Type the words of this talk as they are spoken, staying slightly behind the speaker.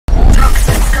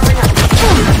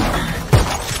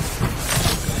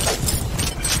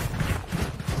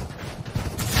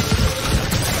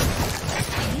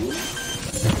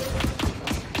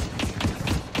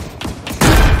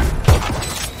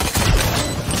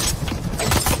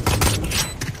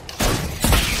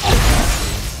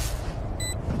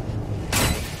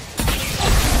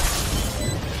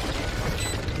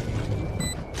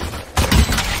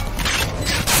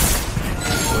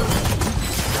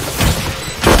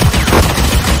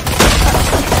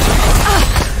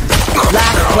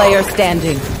player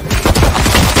standing.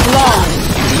 Long.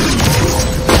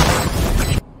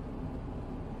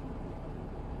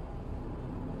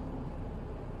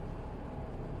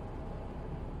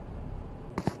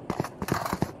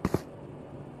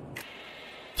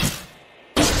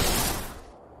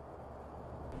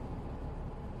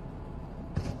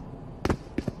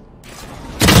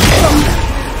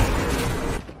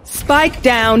 Spike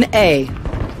down A.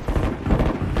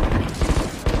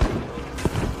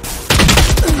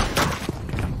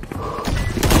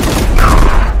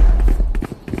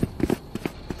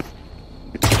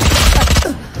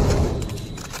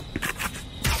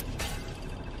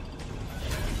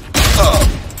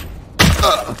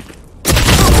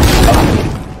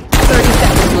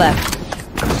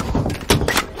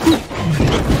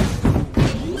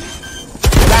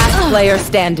 Player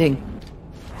standing.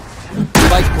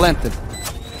 Spike planted.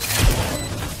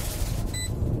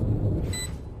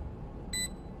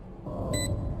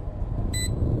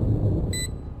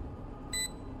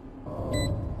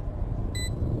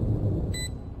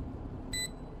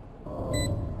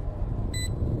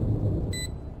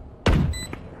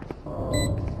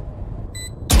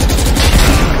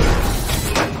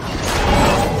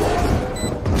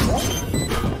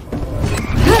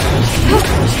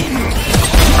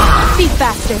 Be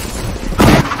faster.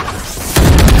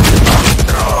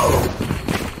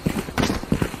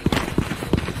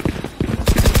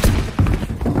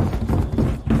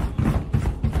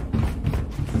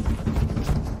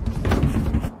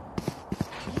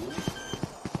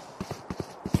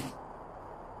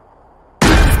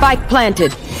 Spike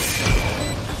planted.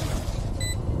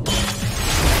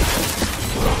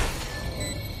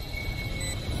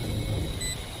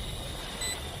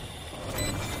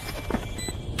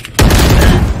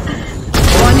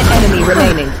 One enemy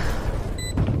remaining.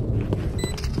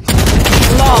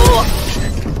 Long.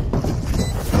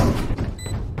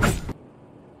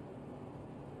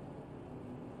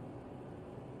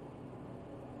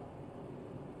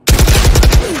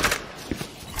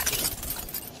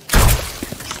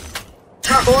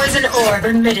 Poison orb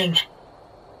emitting.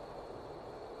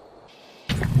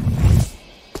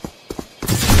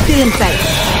 Still in sight.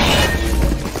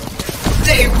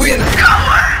 They will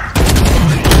cover.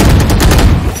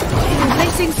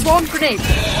 Placing swarm grenade.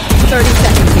 30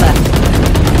 seconds left.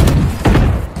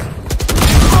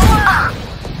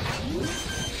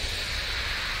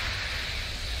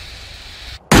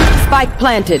 Spike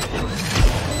planted.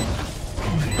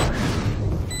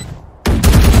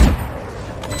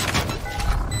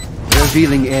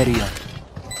 Revealing area.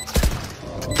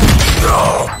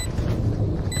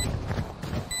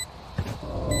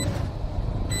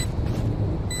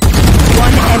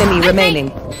 One enemy remaining.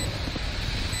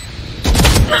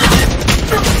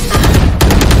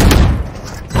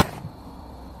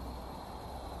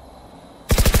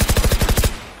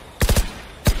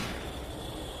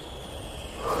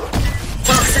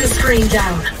 Toxin screen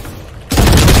down.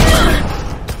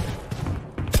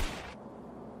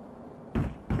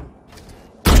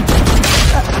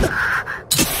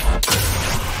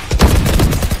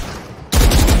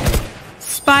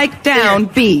 Spike down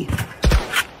B.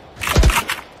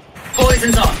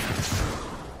 Poison's off.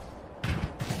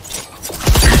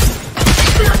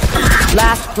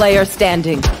 Last player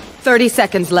standing. 30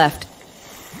 seconds left.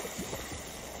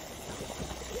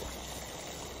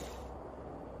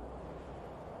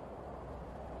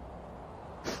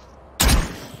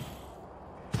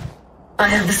 I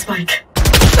have the spike.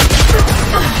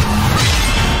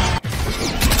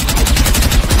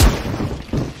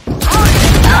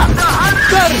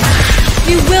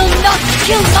 You will not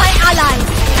kill my allies!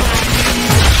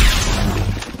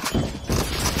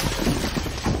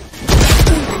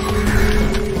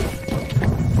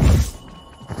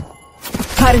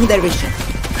 Cutting their vision.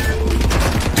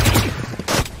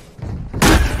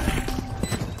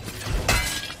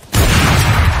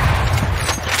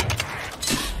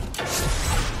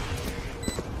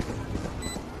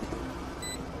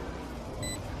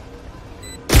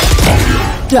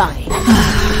 Die.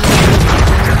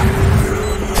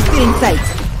 Still in sight.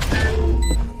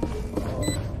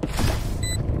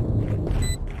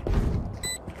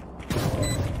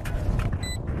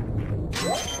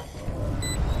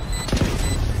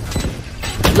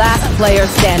 Last player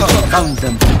standing. Found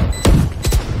them.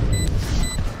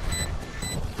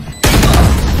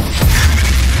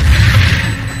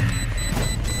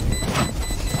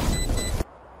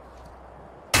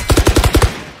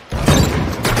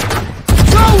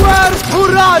 Nowhere to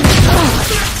run!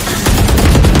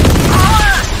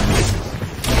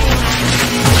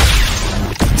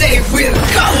 They will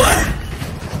cover!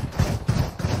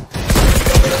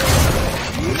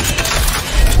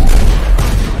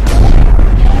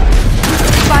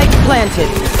 planted.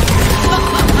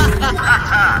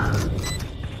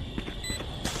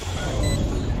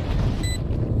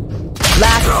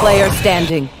 Last player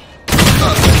standing.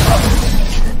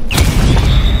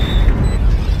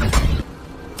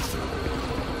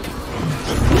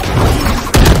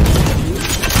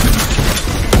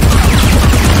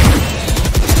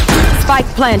 Spike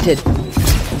planted.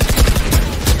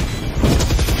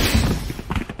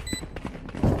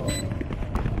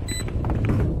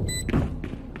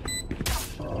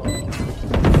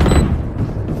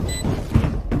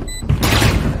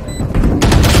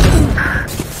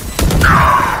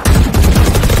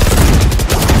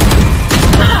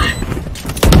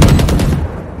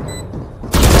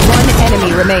 One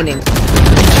enemy remaining.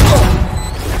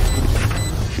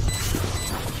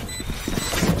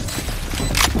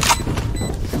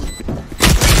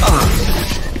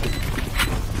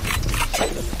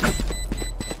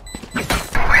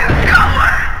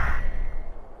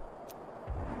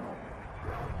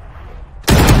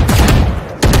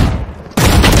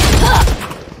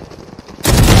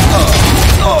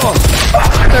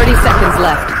 30 seconds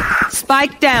left.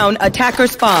 Spike down, attacker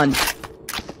spawn.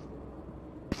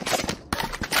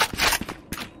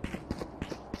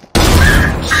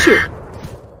 Shoot.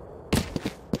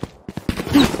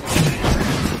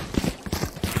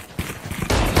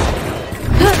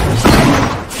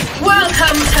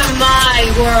 Welcome to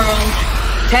my world.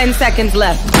 10 seconds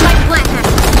left. My plan.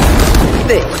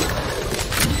 Thick.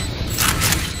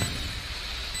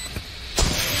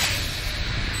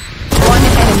 One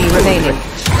enemy remaining.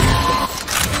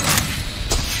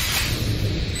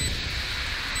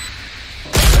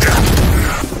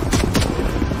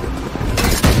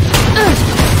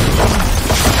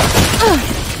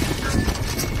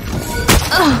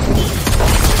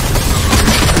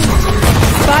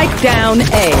 Spike down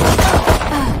A.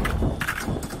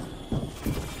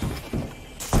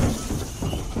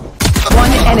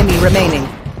 One enemy remaining.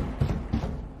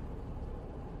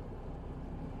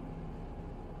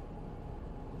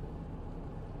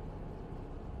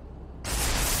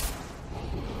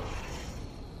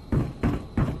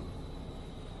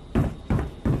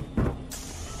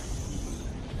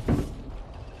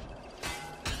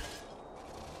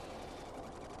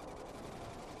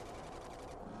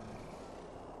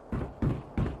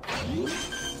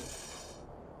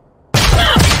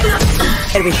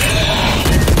 There we go.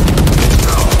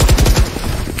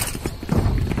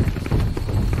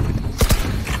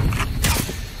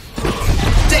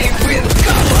 They will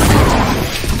cover.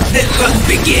 The hunt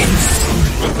begins.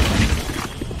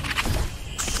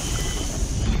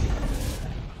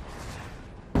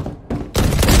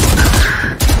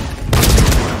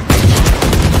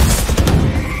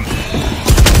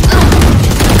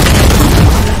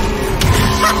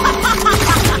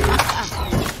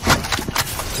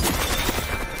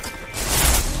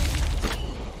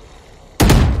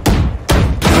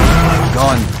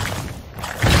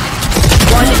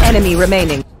 One enemy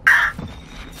remaining.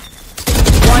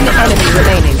 One enemy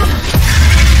remaining.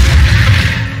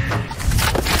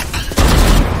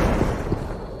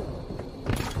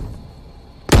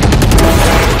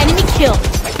 Enemy kill.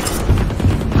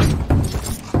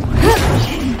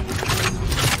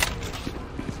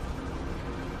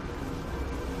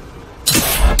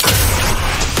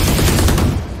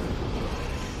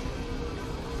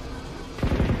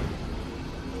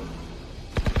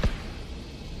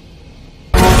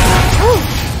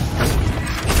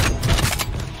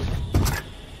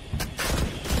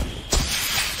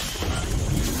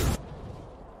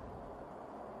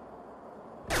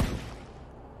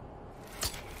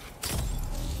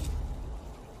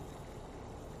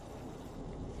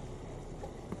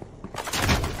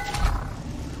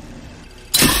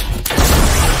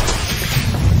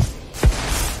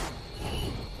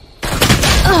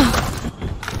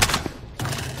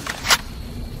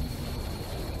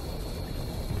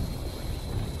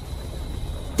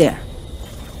 There.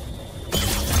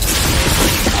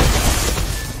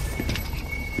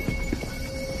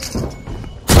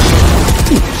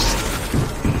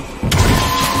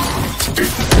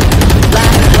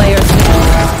 Last player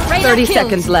standing. 30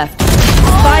 seconds left.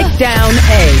 Spike down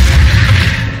A.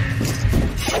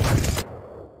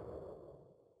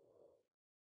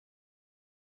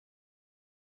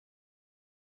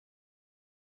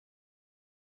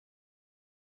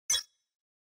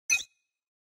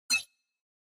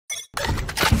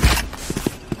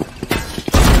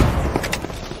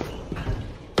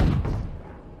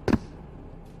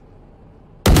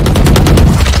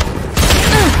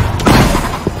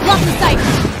 Lost the sight.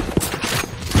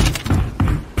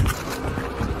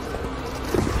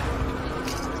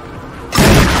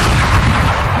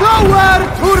 Nowhere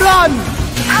to run!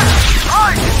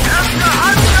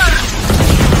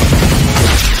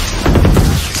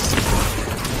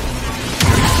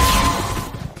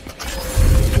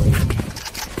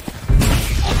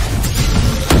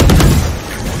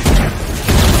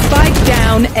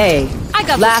 Down A. I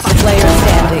got Last player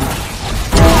standing.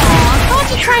 I'll have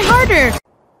to try harder.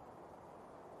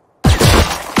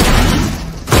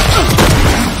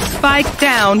 Spike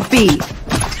down B.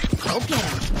 Okay.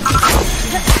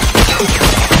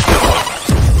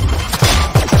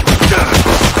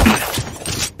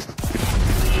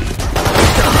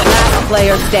 Last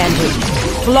player standing.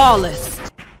 Flawless.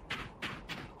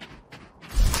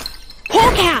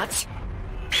 Pork out.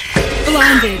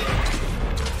 Blinded.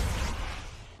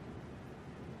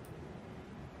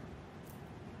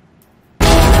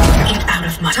 Get out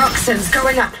of my toxins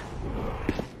going up.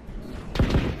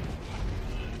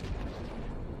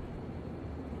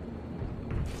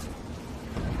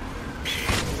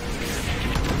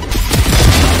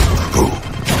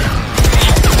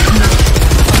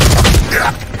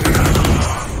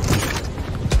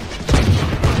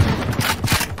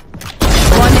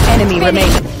 One enemy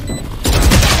remaining.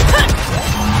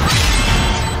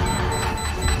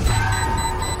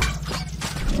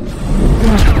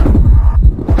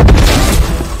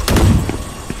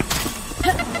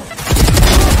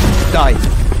 Die.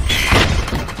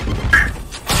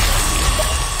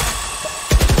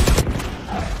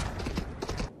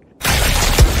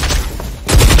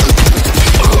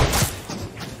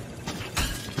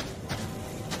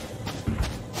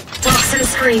 Toxin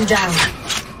screen down.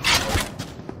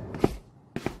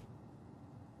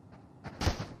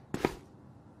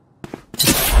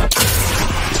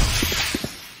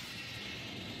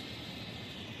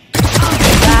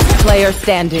 Last player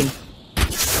standing.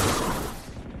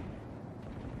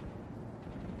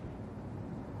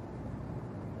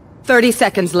 Thirty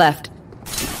seconds left.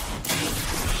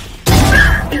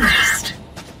 Erased.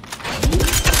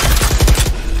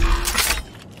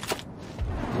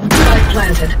 Spike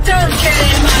planted. Don't get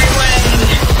in my way!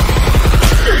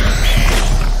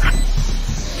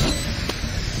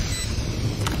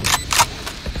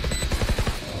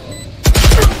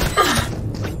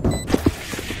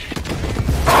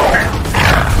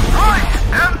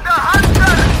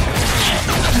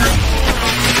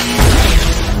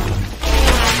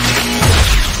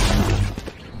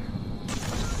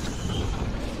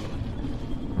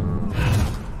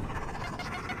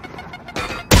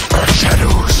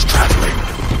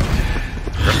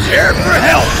 Prepare for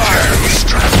hellfire!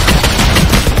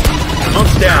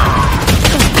 Monk down!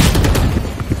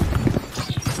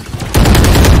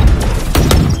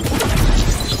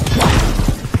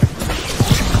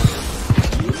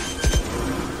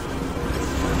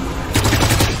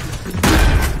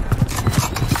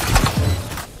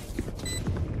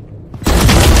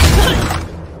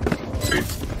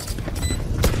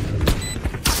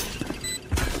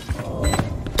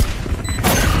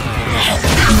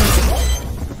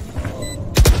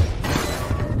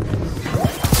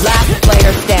 Last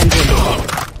player standing.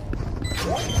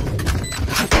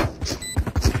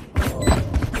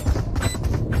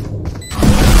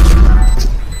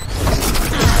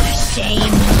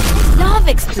 Shame. Love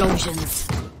explosions.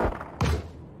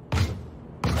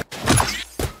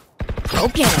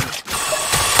 Okay.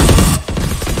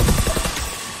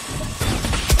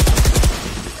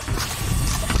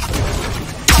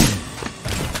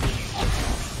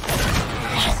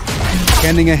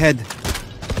 Scanning ahead.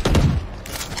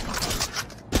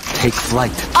 Take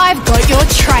flight. I've got your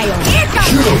trail. Here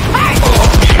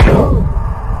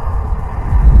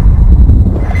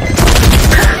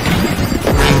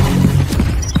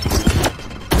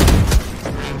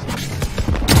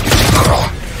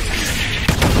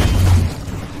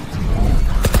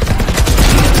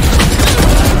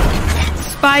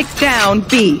Spike down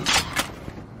B.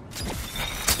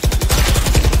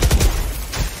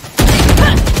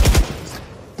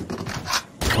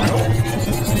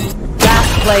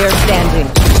 Last player standing.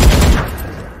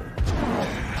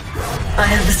 I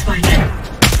have the spike.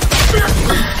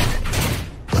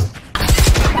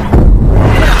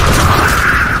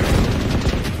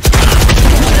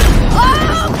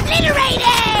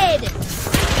 obliterated!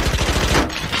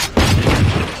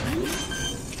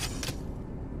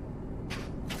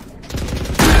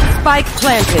 Spike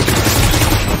planted.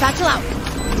 Battle out.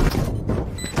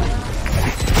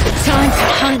 Time to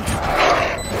hunt.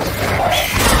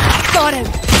 Got him.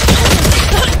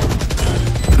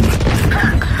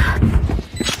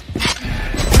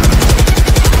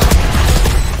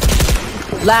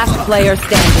 Last player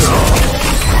standing.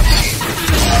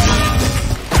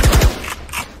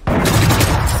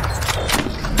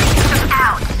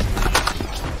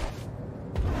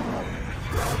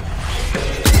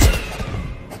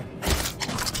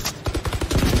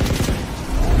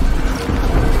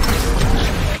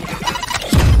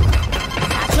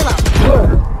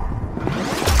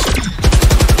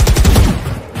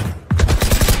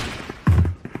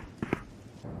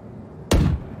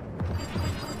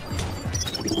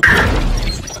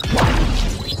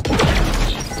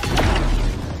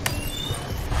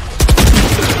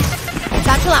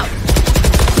 Satchel out.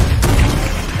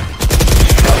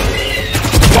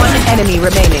 One enemy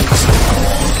remaining.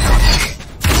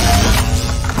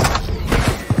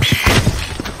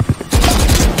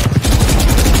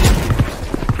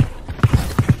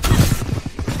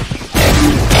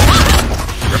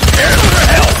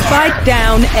 Spike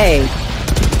down A.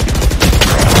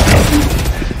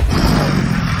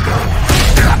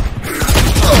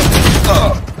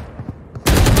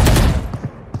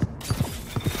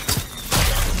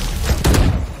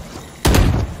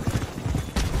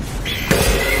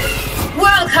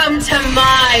 Welcome to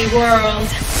my world.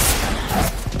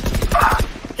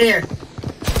 Here.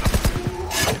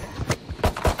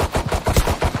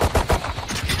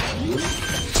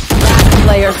 Last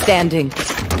player standing.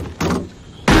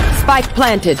 Spike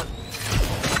planted.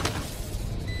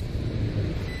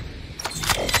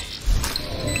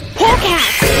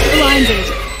 Hawkcat! Blinded.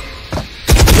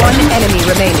 One enemy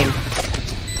remaining.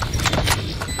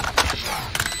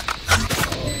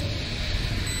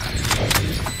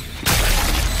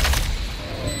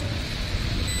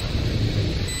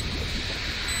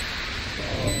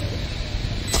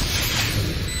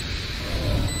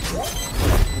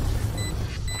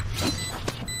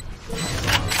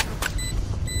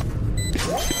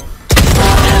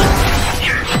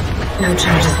 No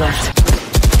charges left.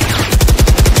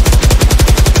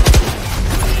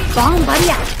 Bomb buddy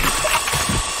out.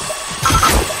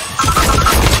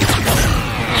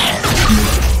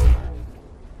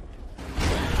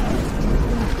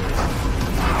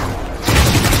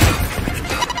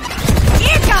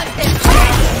 Here comes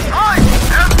this.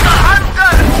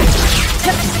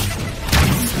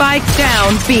 Spike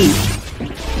down B.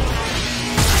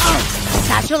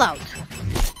 Satchel out.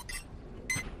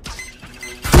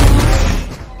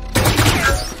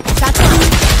 Satchel out.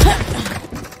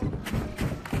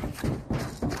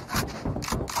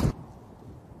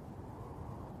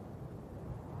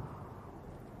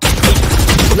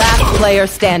 Last player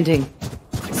standing.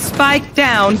 Spike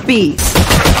down B.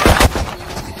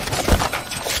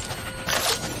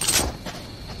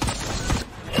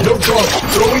 No talk.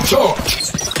 Throwing torch.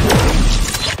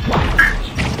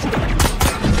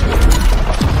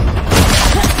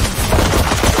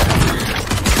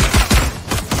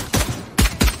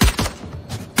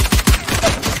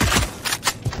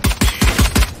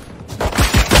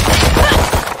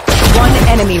 One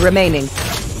enemy remaining.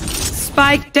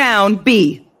 Spike down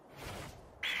B.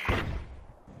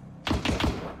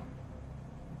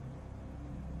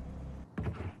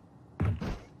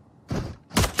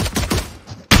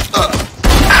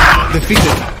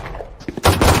 Defeated.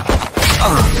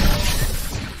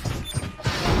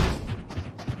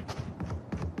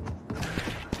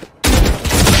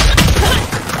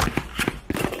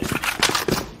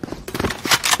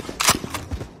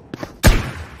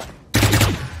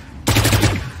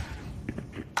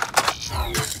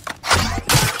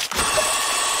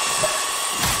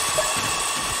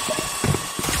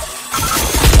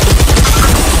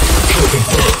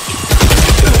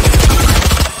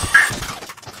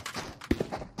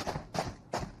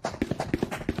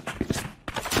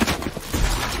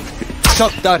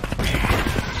 Shock dart.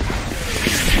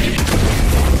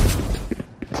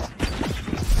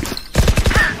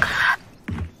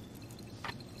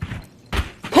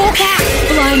 Hawkcat!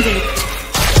 Blinded.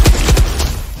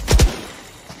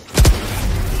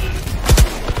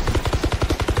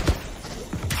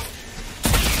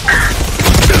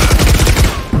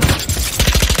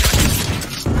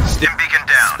 Stim beacon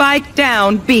down. Spike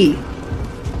down B.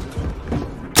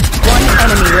 One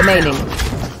enemy remaining.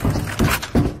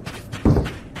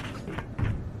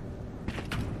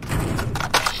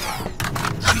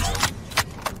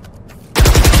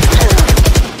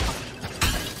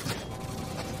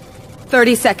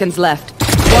 Thirty seconds left.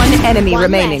 One enemy One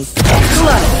remaining. less.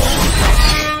 Clutch.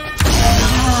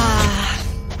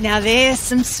 Now there's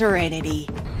some serenity.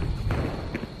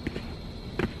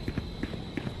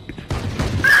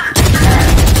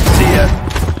 See ya.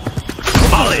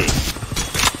 Molly.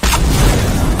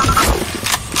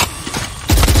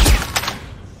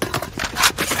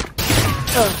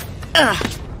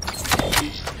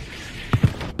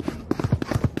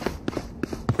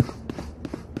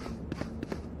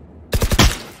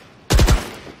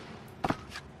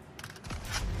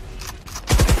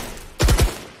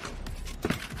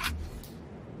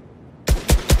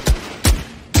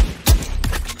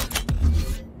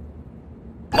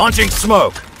 Launching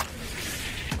smoke.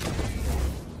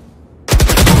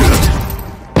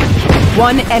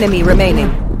 One enemy remaining.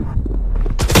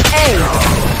 A.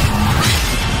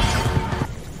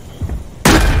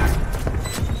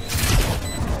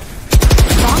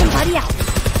 Bomb buddy out.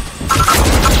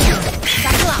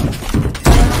 Satchel out.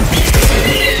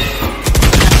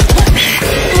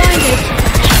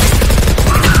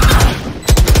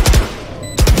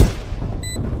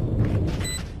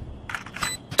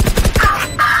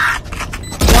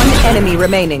 enemy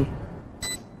remaining.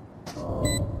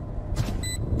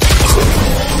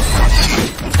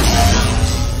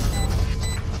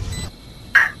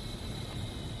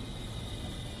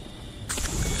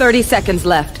 Thirty seconds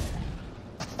left.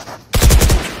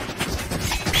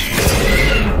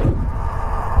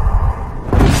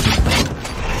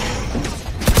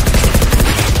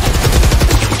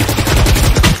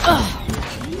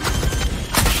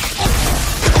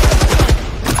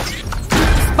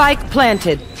 Spike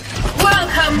planted.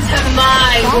 Welcome to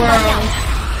my world.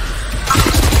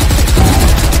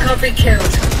 Can't be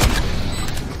killed.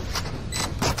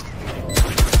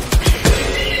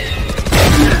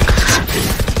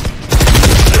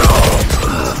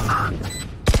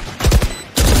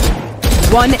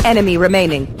 One enemy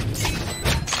remaining.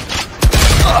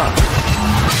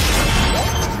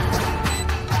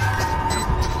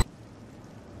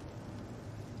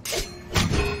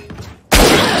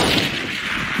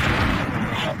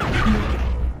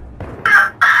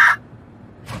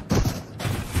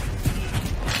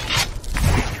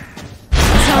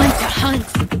 Time to hunt.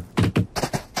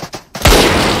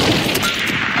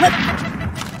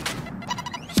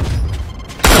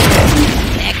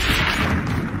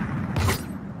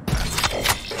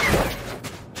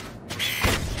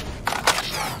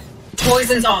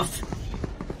 Poison's off.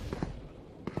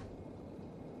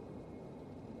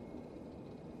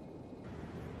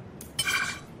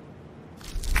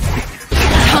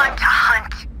 Time to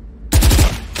hunt.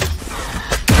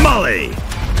 Molly!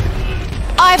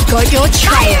 I've got your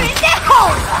trail.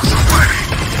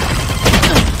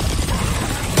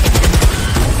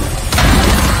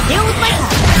 Deal with my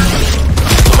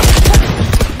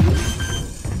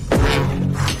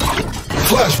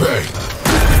Flashbang!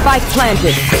 Spike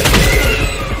planted.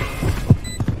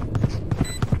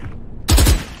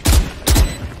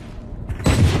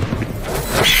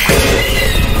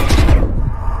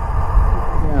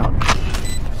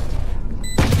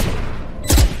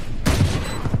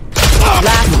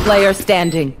 Last player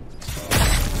standing.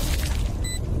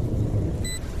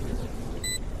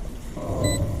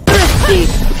 Deep.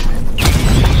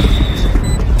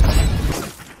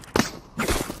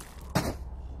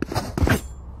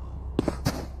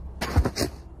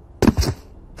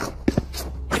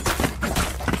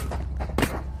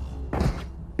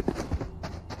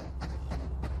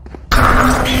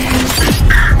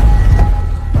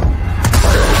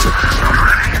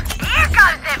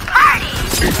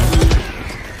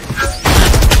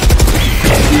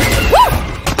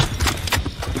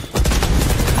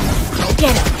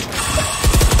 Get him.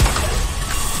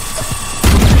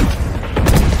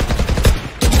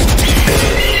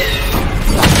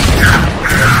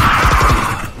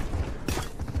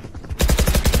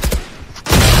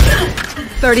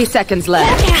 .30 seconds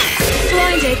left.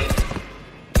 Blinded.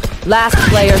 Last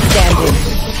player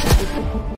standing.